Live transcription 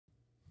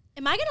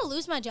am I going to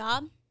lose my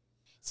job?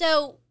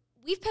 So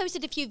we've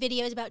posted a few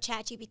videos about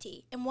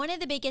ChatGPT, and one of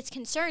the biggest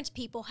concerns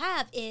people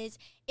have is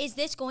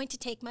this going to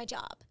take my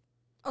job?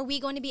 Are we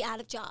going to be out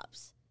of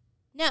jobs?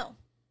 No.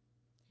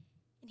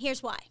 And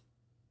here's why.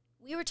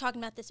 We were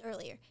talking about this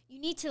earlier. You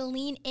need to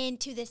lean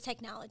into this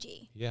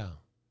technology. Yeah.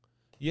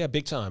 Yeah,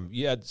 big time.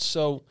 Yeah,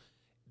 so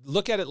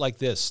look at it like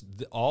this.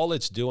 All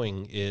it's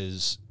doing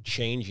is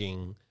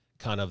changing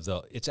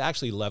it's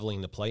actually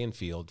leveling the playing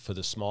field for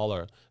the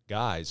smaller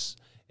guys.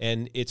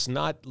 And it's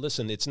not,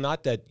 listen, it's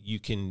not that you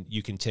can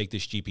take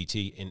this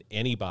GPT and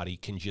anybody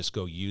can just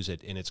go use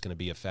it and it's going to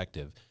be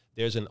effective.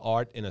 There's an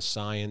art and a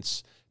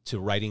science to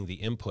writing the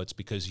inputs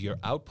because your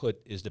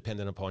output is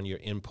dependent upon your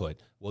input.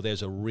 Well,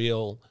 there's a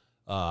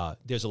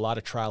lot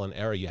of trial and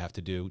error you have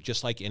to do,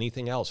 just like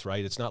anything else,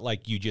 right? It's not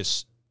like you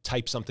just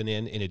type something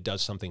in and it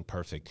does something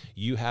perfect.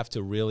 You have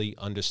to really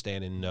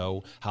understand and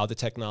know how the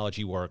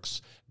technology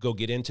works. Go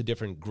get into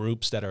different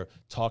groups that are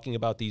talking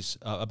about these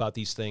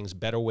things,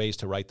 better ways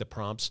to write the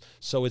prompts.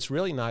 So it's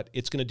really not,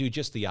 it's going to do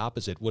just the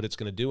opposite. What it's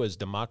going to do is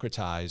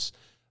democratize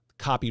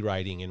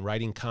copywriting and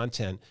writing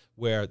content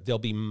where there'll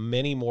be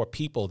many more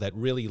people that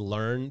really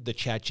learn the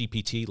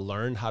ChatGPT,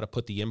 learn how to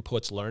put the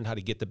inputs, learn how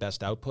to get the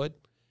best output.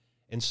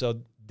 And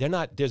so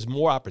there's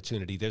more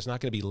opportunity. There's not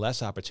going to be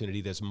less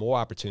opportunity. There's more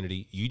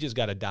opportunity. You just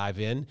got to dive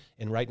in.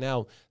 And right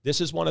now,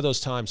 this is one of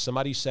those times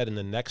somebody said in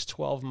the next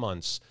 12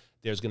 months,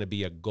 there's going to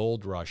be a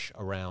gold rush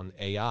around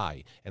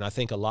AI. And I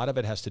think a lot of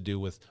it has to do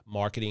with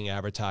marketing,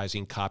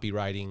 advertising,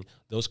 copywriting,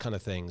 those kind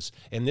of things.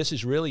 And this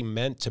is really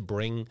meant to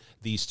bring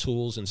these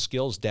tools and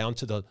skills down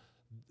to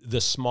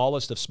the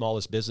smallest of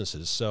smallest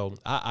businesses. So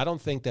I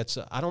don't think that's,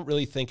 I don't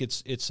really think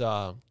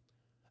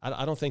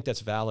I don't think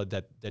that's valid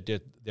that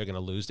they're going to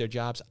lose their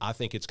jobs. I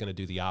think it's going to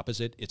do the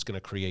opposite. It's going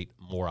to create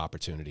more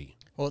opportunity.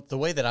 Well, the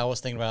way that I was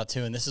thinking about it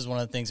too, and this is one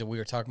of the things that we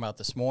were talking about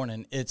this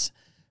morning, it's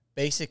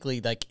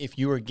basically like if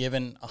you were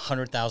given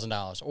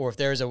 $100,000 or if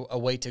there's a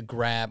way to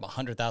grab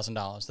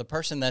 $100,000, the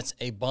person that's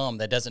a bum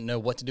that doesn't know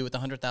what to do with the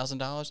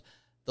 $100,000,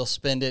 they'll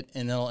spend it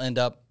and they'll end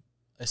up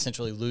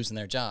essentially losing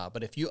their job.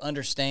 But if you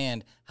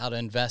understand how to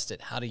invest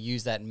it, how to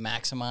use that and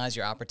maximize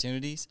your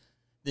opportunities,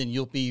 then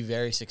you'll be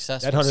very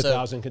successful. That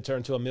 100,000 can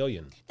turn to $1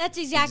 million. That's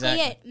exactly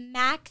it.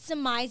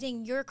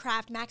 Maximizing your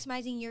craft,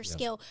 maximizing your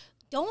skill.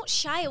 Don't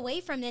shy away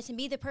from this and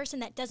be the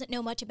person that doesn't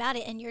know much about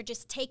it and you're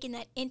just taking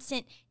that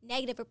instant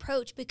negative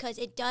approach because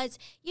it does,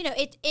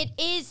 it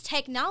is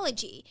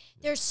technology.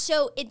 This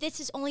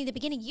is only the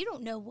beginning. You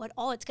don't know what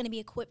all it's going to be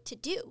equipped to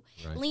do.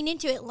 Right. Lean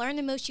into it. Learn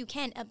the most you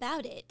can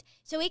about it.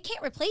 So it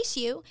can't replace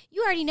you.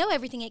 You already know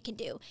everything it can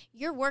do.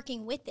 You're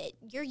working with it.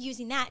 You're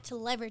using that to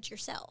leverage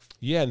yourself.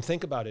 Yeah, and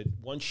think about it.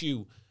 Once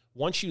you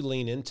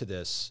lean into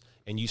this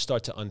and you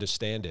start to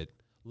understand it,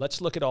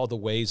 let's look at all the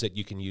ways that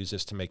you can use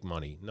this to make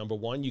money. Number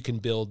one, you can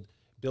build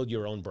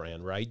your own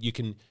brand, right? You're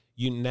going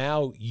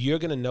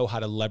to know how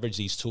to leverage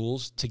these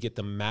tools to get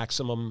the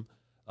maximum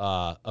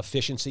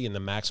efficiency and the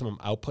maximum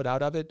output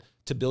out of it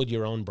to build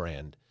your own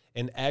brand.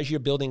 And as you're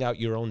building out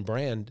your own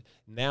brand,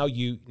 now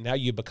you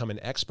become an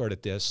expert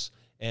at this.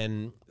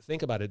 And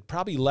think about it,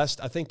 probably less,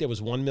 I think there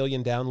was 1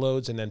 million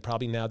downloads and then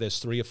probably now there's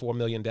 3 or 4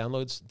 million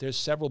downloads. There's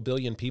several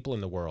billion people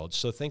in the world.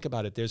 So think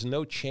about it. There's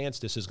no chance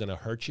this is going to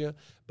hurt you,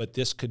 but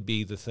this could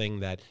be the thing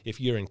that if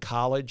you're in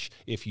college,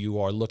 if you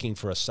are looking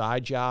for a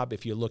side job,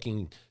 if you're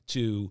looking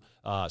to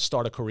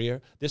start a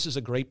career, this is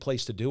a great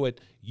place to do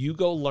it. You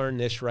go learn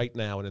this right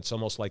now, and it's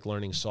almost like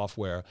learning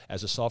software.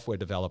 As a software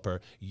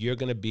developer, you're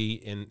going to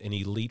be an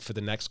elite for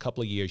the next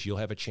couple of years. You'll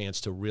have a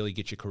chance to really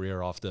get your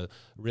career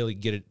really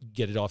get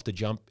it off the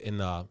jump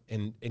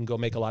and go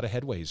make a lot of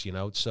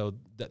headways. So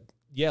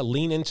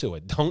lean into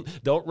it.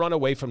 Don't run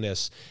away from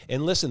this.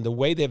 And listen, the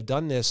way they've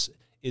done this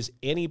is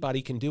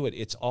anybody can do it.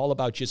 It's all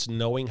about just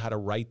knowing how to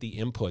write the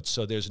inputs.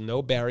 So there's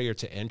no barrier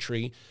to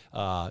entry.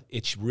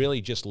 It's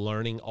really just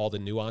learning all the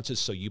nuances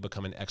so you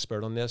become an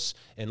expert on this.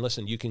 And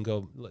listen,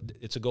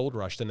 it's a gold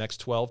rush. The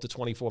next 12 to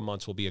 24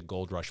 months will be a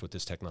gold rush with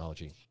this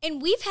technology.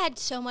 And we've had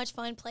so much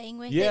fun playing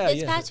with it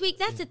this past week.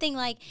 That's the thing,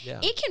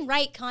 it can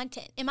write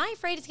content. Am I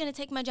afraid it's going to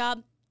take my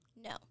job?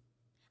 No.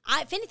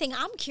 If anything,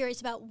 I'm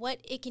curious about what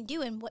it can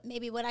do and what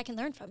I can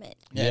learn from it.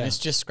 Yeah, and it's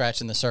just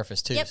scratching the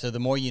surface too. Yep. So the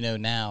more you know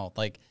now,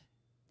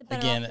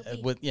 again,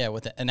 with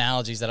the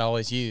analogies that I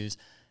always use,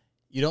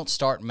 you don't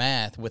start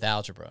math with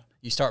algebra.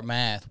 You start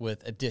math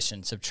with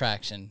addition,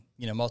 subtraction,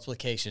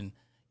 multiplication,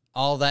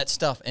 all that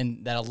stuff,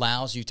 and that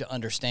allows you to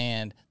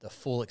understand the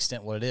full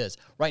extent what it is.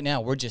 Right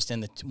now, we're just in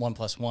the 1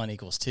 + 1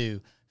 =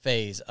 2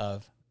 phase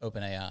of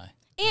OpenAI.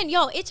 And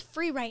y'all, it's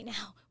free right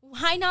now.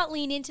 Why not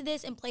lean into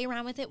this and play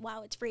around with it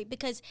while it's free?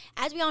 Because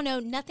as we all know,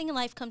 nothing in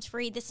life comes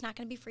free. This is not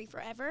going to be free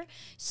forever.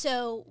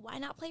 So why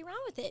not play around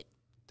with it?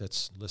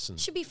 Listen.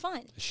 It should be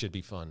fun. It should be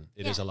fun.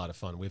 It is a lot of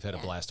fun. We've had a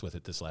blast with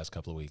it this last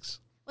couple of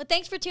weeks. Well,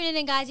 thanks for tuning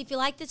in, guys. If you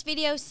like this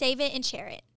video, save it and share it.